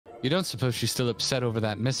You don't suppose she's still upset over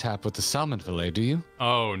that mishap with the salmon fillet, do you?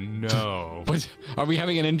 Oh no. What? Are we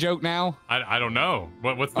having an in-joke now? I don't know.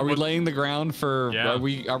 What's the, Are we laying the ground for? Yeah.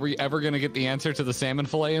 Are we ever gonna get the answer to the salmon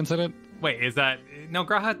fillet incident? Wait, is that no?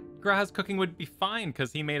 Graha's cooking would be fine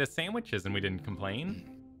because he made us sandwiches and we didn't complain.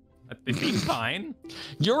 They seem fine.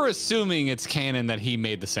 You're assuming it's canon that he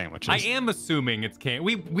made the sandwiches. I am assuming it's canon.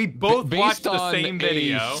 We both watched the same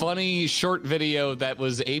video. A funny short video that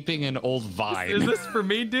was aping an old Vine. Is this for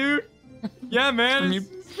me, dude? Yeah, man.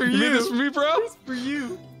 It's for you. You made this for me, bro? It's for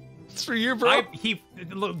you. It's for you, bro.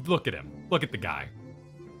 Look at him. Look at the guy.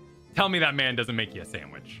 Tell me that man doesn't make you a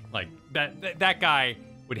sandwich. Like that guy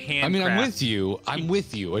would handcraft. I mean, I'm with you. I'm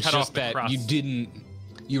with you. It's just that crust. you didn't.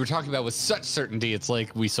 You were talking about with such certainty. It's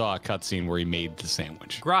like we saw a cutscene where he made the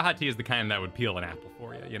sandwich. Grahati is the kind that would peel an apple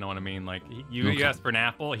for you. You know what I mean? Like you asked for an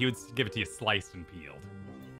apple, he would give it to you sliced and peeled.